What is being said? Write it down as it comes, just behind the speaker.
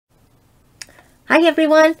Hi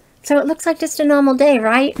everyone! So it looks like just a normal day,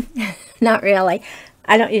 right? Not really.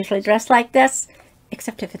 I don't usually dress like this,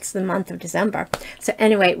 except if it's the month of December. So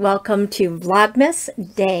anyway, welcome to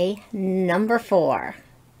Vlogmas day number 4.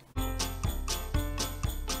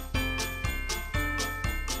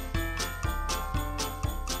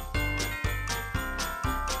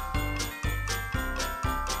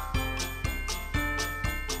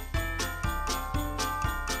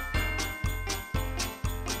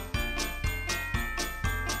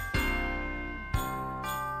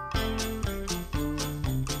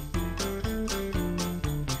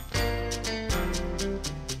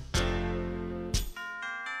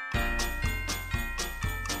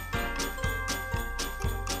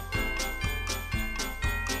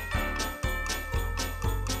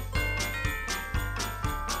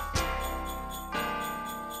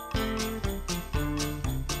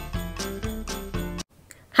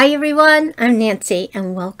 Hi everyone, I'm Nancy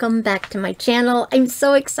and welcome back to my channel. I'm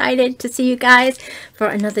so excited to see you guys for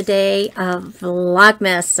another day of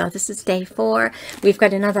Vlogmas. So this is day 4. We've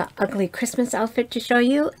got another ugly Christmas outfit to show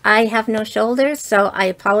you. I have no shoulders, so I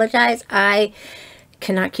apologize. I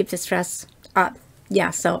cannot keep this dress up.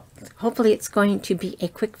 Yeah, so hopefully it's going to be a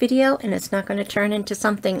quick video and it's not going to turn into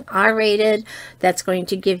something R-rated that's going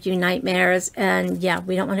to give you nightmares. And yeah,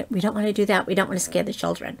 we don't want to do that. We don't want to scare the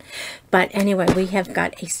children. But anyway, we have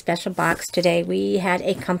got a special box today. We had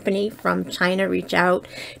a company from China reach out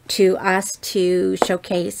to us to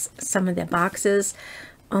showcase some of their boxes.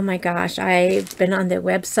 Oh my gosh, I've been on their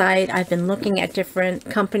website. I've been looking at different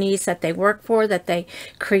companies that they work for, that they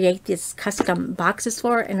create these custom boxes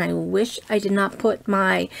for, and I wish I did not put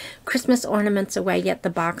my Christmas ornaments away yet, the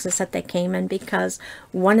boxes that they came in, because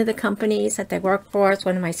one of the companies that they work for is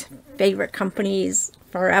one of my favorite companies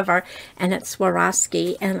forever, and it's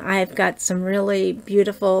Swarovski, and I've got some really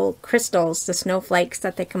beautiful crystals, the snowflakes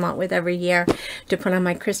that they come out with every year to put on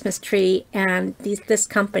my Christmas tree. And this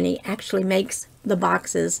company actually makes the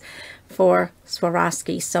boxes for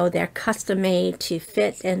Swarovski, so they're custom made to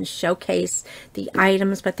fit and showcase the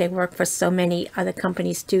items, but they work for so many other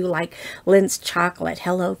companies too, like Lindt Chocolate,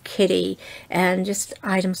 Hello Kitty, and just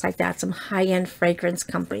items like that. Some high-end fragrance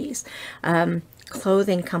companies,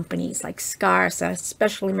 clothing companies like scarves,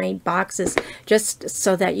 specially made boxes just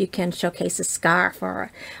so that you can showcase a scarf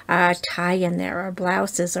or a tie in there, or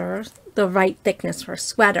blouses, or the right thickness for a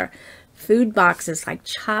sweater. Food boxes like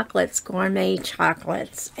chocolates, gourmet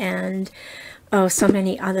chocolates, and oh, so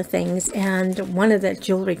many other things. And one of the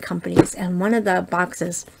jewelry companies, and one of the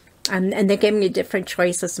boxes, and they gave me a different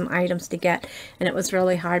choice of some items to get, and it was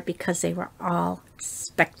really hard because they were all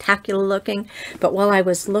spectacular looking. But while I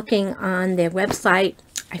was looking on their website,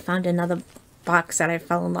 I found another box that I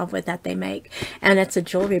fell in love with that they make, and it's a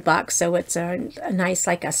jewelry box. So it's a nice,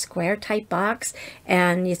 like a square type box,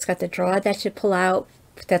 and it's got the drawer that you pull out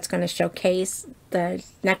that's going to showcase the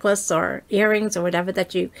necklace or earrings or whatever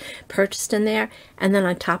that you purchased in there. And then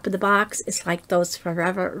on top of the box, it's like those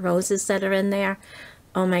forever roses that are in there.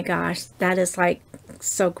 Oh my gosh, that is like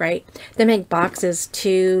so great. They make boxes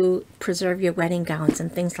to preserve your wedding gowns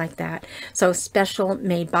and things like that. So special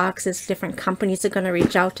made boxes. Different companies are going to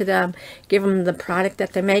reach out to them, give them the product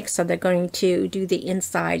that they make. So they're going to do the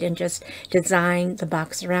inside and just design the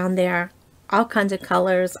box around there. All kinds of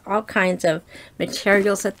colors, all kinds of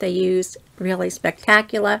materials that they use. Really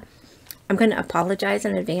spectacular. I'm going to apologize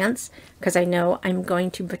in advance because I know I'm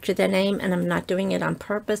going to butcher their name, and I'm not doing it on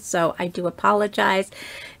purpose, so I do apologize.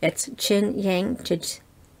 It's Xin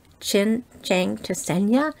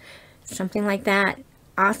Tianya, something like that.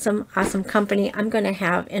 Awesome company. I'm going to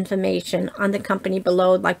have information on the company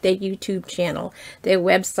below, like their YouTube channel, their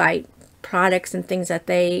website, products and things that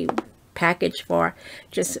they package for.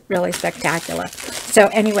 Just really spectacular. So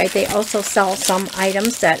anyway, they also sell some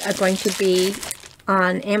items that are going to be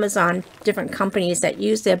on Amazon, different companies that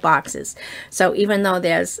use their boxes. So even though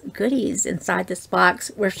there's goodies inside this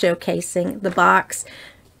box, we're showcasing the box.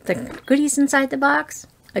 The goodies inside the box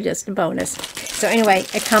are just a bonus. So anyway,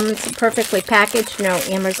 it comes perfectly packaged. You know,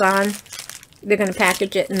 Amazon, they're going to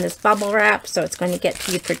package it in this bubble wrap, so it's going to get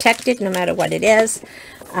you protected no matter what it is.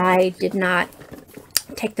 I did not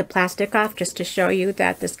take the plastic off just to show you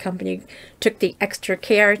that this company took the extra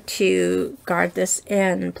care to guard this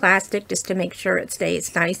in plastic just to make sure it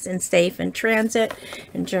stays nice and safe in transit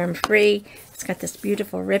and germ free. It's got this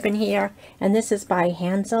beautiful ribbon here, and this is by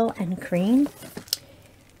Hazel and Cream,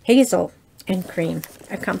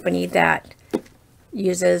 a company that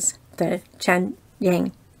uses the Tianya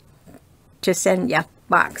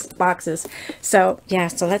boxes. So yeah,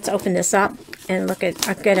 so let's open this up and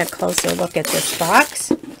get a closer look at this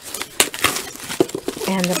box.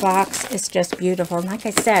 And the box is just beautiful. And like I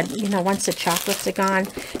said, you know, once the chocolates are gone,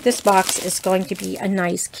 this box is going to be a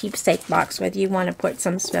nice keepsake box. Whether you want to put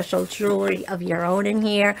some special jewelry of your own in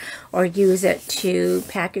here or use it to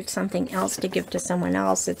package something else to give to someone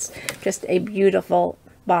else, it's just a beautiful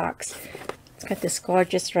box. It's got this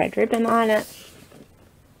gorgeous red ribbon on it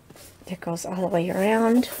that goes all the way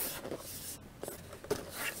around.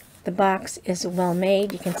 The box is well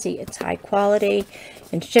made. You can see it's high quality.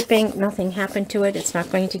 And shipping, nothing happened to it. It's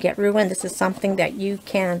not going to get ruined. This is something that you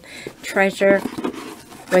can treasure,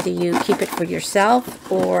 whether you keep it for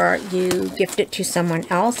yourself or you gift it to someone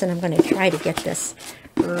else. And I'm going to try to get this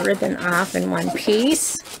ribbon off in one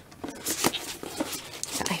piece.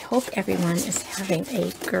 So I hope everyone is having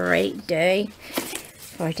a great day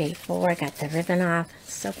for day 4. I got the ribbon off.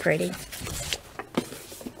 So pretty.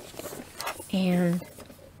 And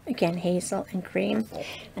again, hazel and cream.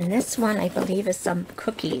 And this one, I believe, is some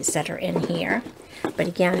cookies that are in here. But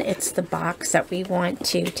again, it's the box that we want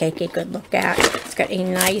to take a good look at. It's got a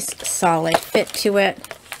nice, solid fit to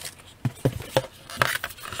it.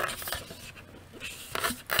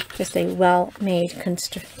 Just a well-made,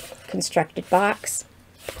 constructed box.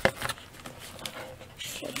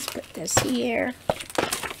 Let's put this here.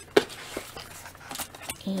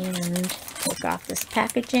 And take off this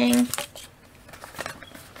packaging.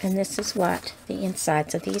 And this is what the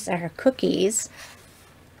inside. So these are cookies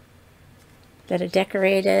that are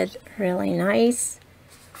decorated really nice.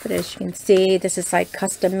 But as you can see, this is like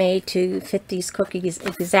custom made to fit these cookies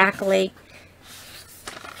exactly.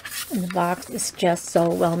 And the box is just so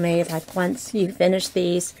well made. Like once you finish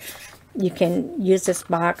these, you can use this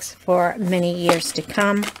box for many years to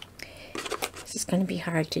come. This is going to be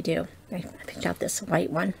hard to do. I picked out this white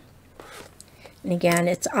one. And again,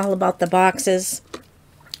 it's all about the boxes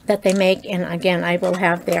that they make. And again, I will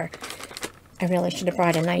have their, I really should have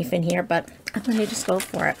brought a knife in here, but I'm going to just go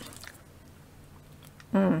for it.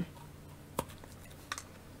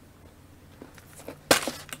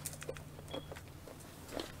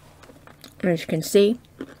 As you can see,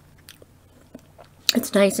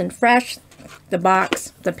 it's nice and fresh. The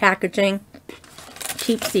box, the packaging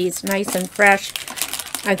keeps these nice and fresh.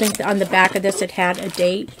 I think on the back of this it had a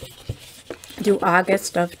date due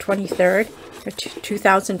August of 23rd.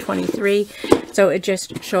 2023, so it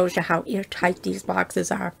just shows you how airtight these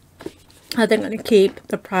boxes are, how they're going to keep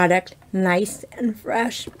the product nice and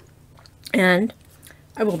fresh. And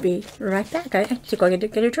I will be right back. I have to go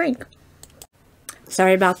get a drink.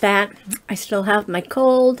 Sorry about that. I still have my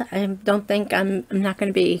cold. I don't think I'm not going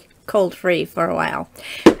to be cold free for a while,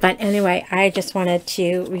 but anyway, I just wanted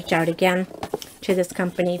to reach out again to this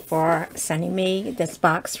company for sending me this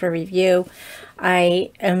box for review. I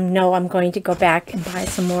know I'm going to go back and buy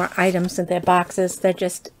some more items in their boxes. They're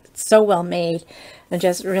just so well made and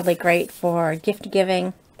just really great for gift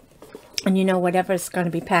giving. And you know, whatever's going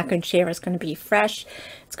to be packaged here is going to be fresh.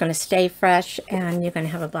 It's going to stay fresh, and you're going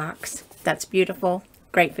to have a box that's beautiful,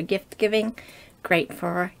 great for gift giving, great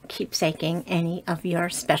for keepsaking any of your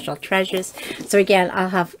special treasures. So again, I'll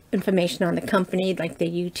have information on the company, like their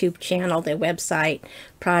YouTube channel, their website,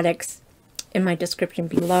 products, in my description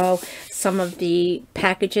below. Some of the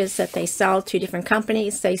packages that they sell to different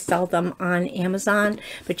companies, they sell them on Amazon,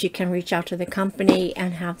 but you can reach out to the company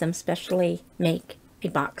and have them specially make a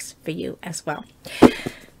box for you as well.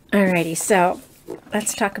 Alrighty, so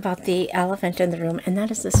let's talk about the elephant in the room, and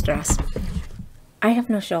that is this dress. I have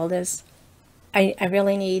no shoulders. I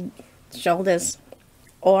really need shoulders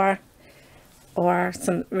or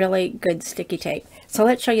some really good sticky tape. So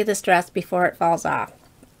let's show you this dress before it falls off.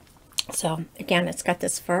 So again, it's got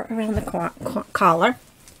this fur around the collar,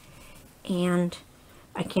 and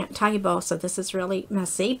I can't tie a bow, so this is really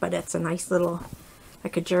messy, but it's a nice little,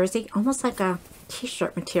 like a jersey, almost like a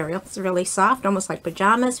t-shirt material. It's really soft, almost like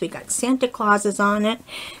pajamas. We got Santa Clauses on it.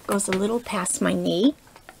 Goes a little past my knee.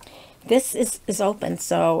 This is open,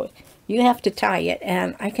 so you have to tie it,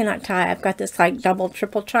 and I cannot tie. I've got this like double,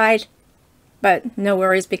 triple tied, but no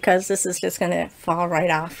worries, because this is just going to fall right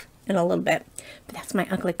off in a little bit. But that's my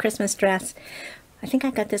ugly Christmas dress. I think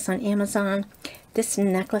I got this on Amazon. This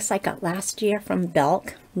necklace I got last year from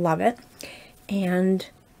Belk. Love it. And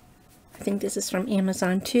I think this is from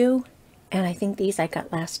Amazon too. And I think these I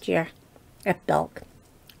got last year at Belk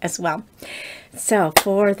as well. So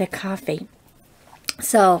for the coffee.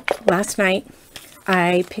 So last night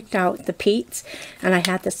I picked out the Pete's, and I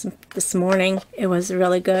had this morning. It was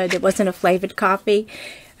really good. It wasn't a flavored coffee.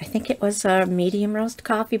 I think it was a medium roast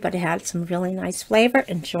coffee, but it had some really nice flavor.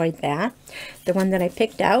 Enjoyed that. The one that I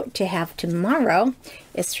picked out to have tomorrow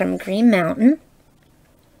is from Green Mountain.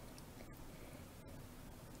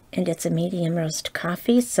 and it's a medium roast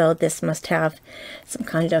coffee, so this must have some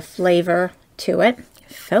kind of flavor to it.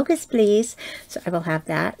 Focus, please. So I will have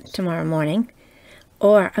that tomorrow morning,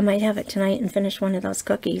 or I might have it tonight and finish one of those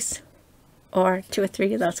cookies, or 2 or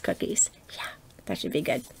 3 of those cookies. Yeah, that should be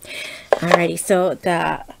good. Alrighty, so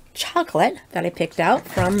the chocolate that I picked out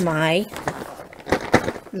from my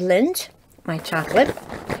Lind, my chocolate,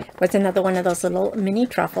 was another one of those little mini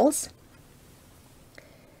truffles.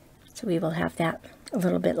 So we will have that a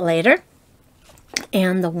little bit later.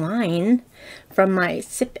 And the wine from my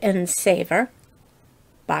Sip and Savor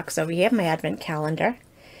box over here, my advent calendar,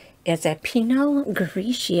 is a Pinot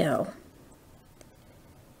Grigio.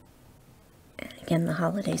 And again, the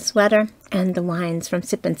holiday sweater. And the wines from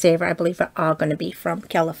Sip and Savor, I believe, are all going to be from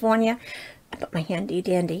California. I put my handy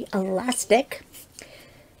dandy elastic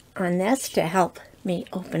on this to help me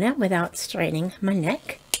open it without straining my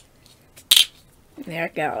neck. There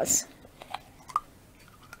it goes.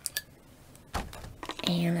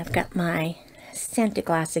 And I've got my Santa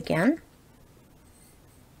Glass again.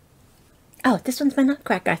 Oh, this one's my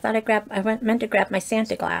nutcracker. I thought I meant to grab my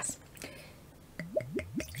Santa Glass.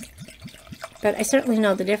 But I certainly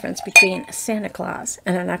know the difference between a Santa Claus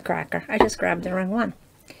and a nutcracker. I just grabbed the wrong one.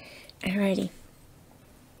 Alrighty.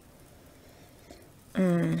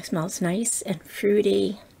 Smells nice and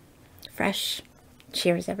fruity, fresh.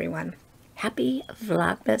 Cheers, everyone. Happy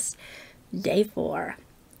Vlogmas Day 4.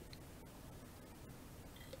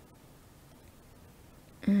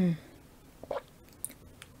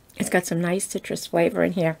 It's got some nice citrus flavor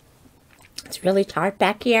in here. It's really tart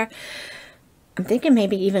back here. I'm thinking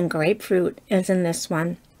maybe even grapefruit is in this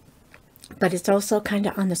one. But it's also kind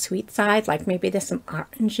of on the sweet side. Like maybe there's some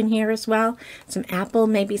orange in here as well. Some apple,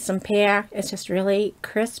 maybe some pear. It's just really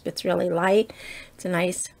crisp. It's really light. It's a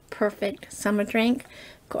nice, perfect summer drink.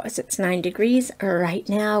 Of course, it's 9 degrees right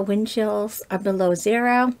now. Wind chills are below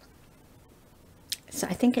 0. So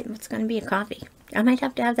I think it's going to be a coffee. I might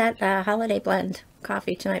have to have that holiday blend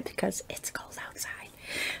coffee tonight because it's cold outside.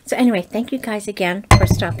 So anyway, thank you guys again for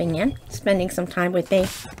stopping in, spending some time with me.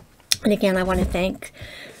 And again, I want to thank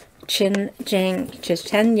Xin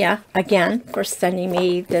Tianya again for sending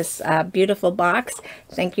me this beautiful box.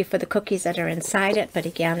 Thank you for the cookies that are inside it. But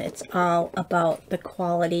again, it's all about the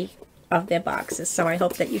quality of their boxes. So I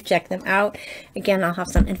hope that you check them out. Again, I'll have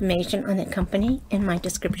some information on the company in my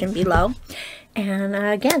description below. And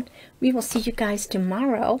again, we will see you guys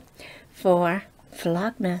tomorrow for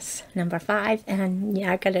Vlogmas number 5. And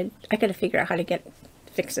yeah, I gotta figure out how to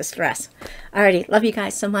fix this dress. Alrighty, love you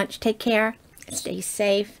guys so much. Take care. Stay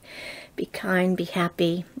safe. Be kind. Be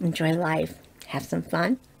happy. Enjoy life. Have some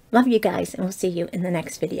fun. Love you guys, and we'll see you in the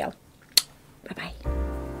next video. Bye-bye.